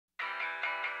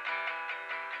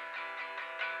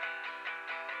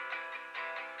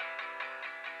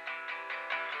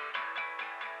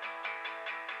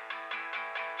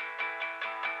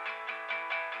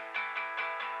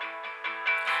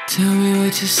Tell me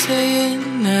what you're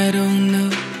saying, I don't know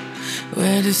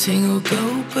where this thing will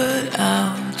go, but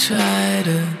I'll try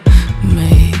to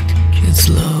make it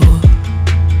slow.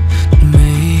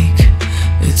 Make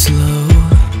it slow.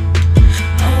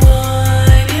 I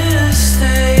want you to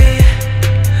stay.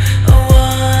 I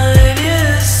want you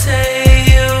to say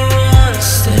you wanna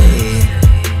stay.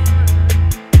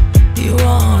 You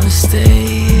wanna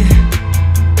stay.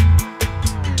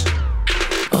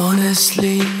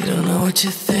 Honestly, don't know what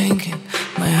you're thinking.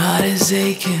 My heart is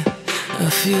aching, I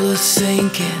feel it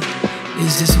sinking.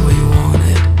 Is this what you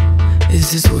wanted?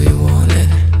 Is this what you wanted?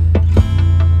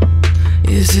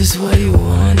 Is this what you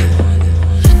wanted?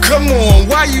 Come on,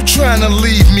 why you tryna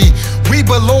leave me? We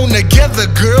belong together,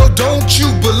 girl, don't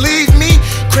you believe me?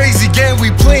 Crazy game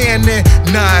we playin' and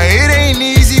nah, it ain't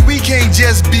easy. We can't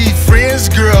just be friends,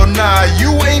 girl, nah, you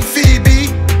ain't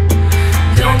Phoebe.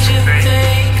 Don't you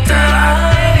think that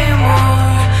I am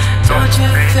more? Don't you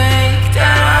think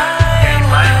that I am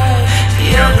like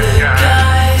the other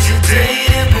guys you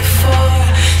dated before?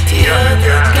 The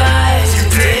other guys you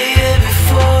dated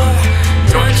before.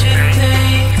 Don't you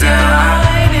think that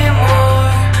I am more?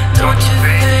 Don't you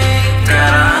think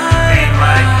that I am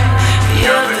like the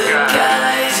other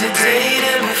guys you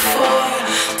dated before?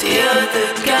 The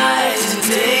other guys you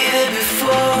dated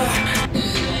before.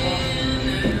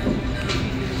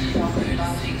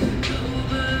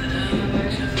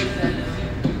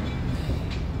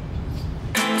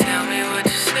 Tell me what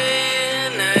you're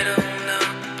saying, I don't know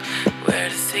where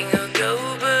this thing will go,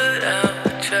 but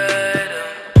I'll try to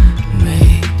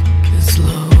make it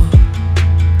slow.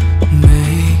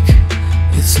 Make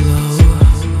it slow.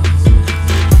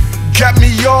 Got me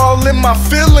all in my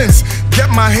feelings, got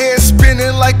my head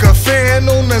spinning like a fan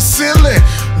on the ceiling.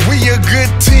 We a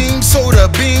good team, so the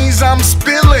beans I'm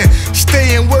spilling.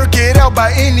 Stay and work it out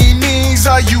by any means,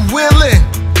 are you willing?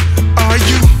 Are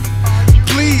you?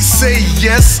 Please say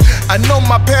yes. I know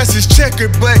my past is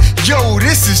checkered, but yo,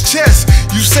 this is chess.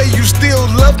 You say you still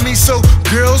love me, so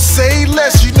girl, say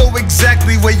less. You know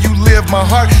exactly where you live, my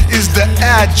heart is the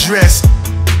address.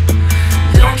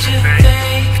 Don't you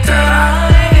think that I